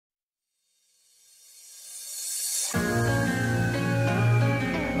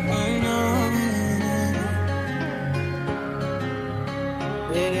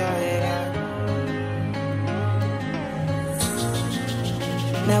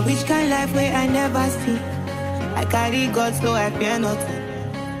Now which kind life where I never see? I carry God so I fear nothing.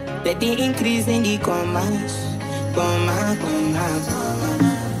 Let the increase in the commas.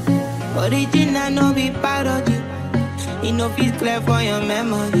 Original no be parody. It no fit clear for your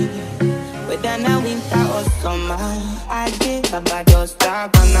memory. Whether now winter or summer, I did about just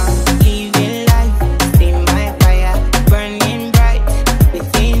stop and I'm living life. See my fire burning bright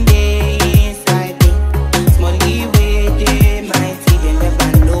within the inside me. Smallly way they mighty, they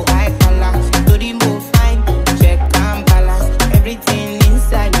never know I collapse. To the move fine, check and balance. Everything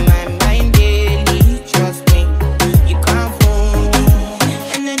inside my mind daily, trust me. You can't fool me.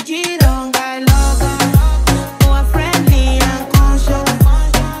 Energy don't got logo. Oh, friendly and conscious.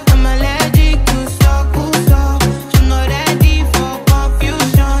 I'm allergic to circle, so I'm not ready for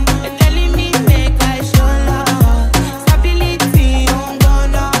confusion. They're telling me make I show love. Stability on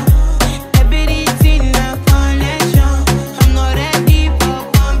gonna. Everything a connection. I'm not ready for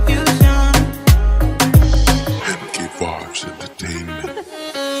confusion. MK Vibes Entertainment.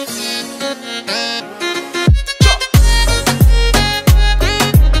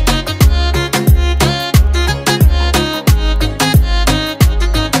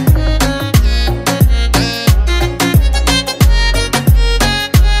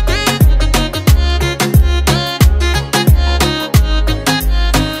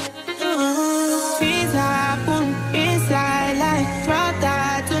 Things happen inside life. Try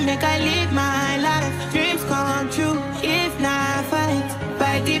that to make I live my life. Dreams come true if not fight.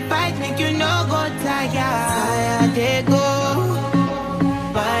 Fight the fight, make you no go tired. Fire they go,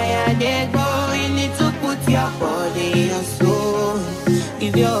 fire they go. You need to put your body and soul.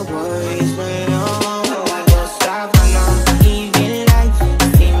 Give your worries for long. I go savannah, living life.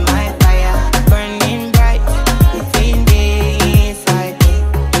 See my fire burning bright within the inside me.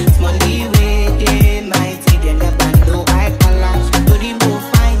 Smallly way they mighty, they never know I collapse. To the move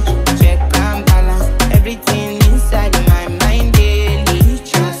fine, check and balance. Everything inside my mind daily,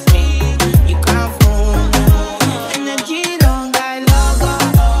 trust me. You can't fool me. Energy don't got logo.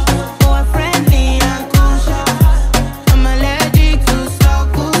 Oh, friendly and conscious. I'm allergic to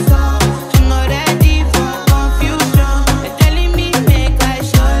circle, so I'm not ready for confusion. They're telling me make I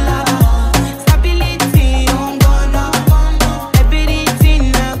show love. Stability on gonna. Everything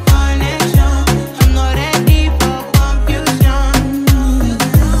a connection. I'm not ready for confusion.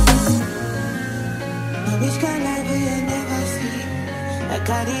 Now which kind life will you never see? I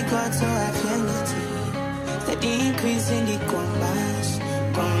carry God so I fear nothing. Steady increase in the commas.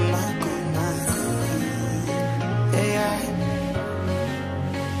 Yeah.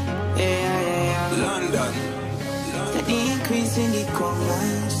 London. Steady increase in the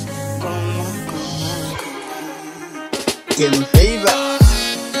commas. Give me favor.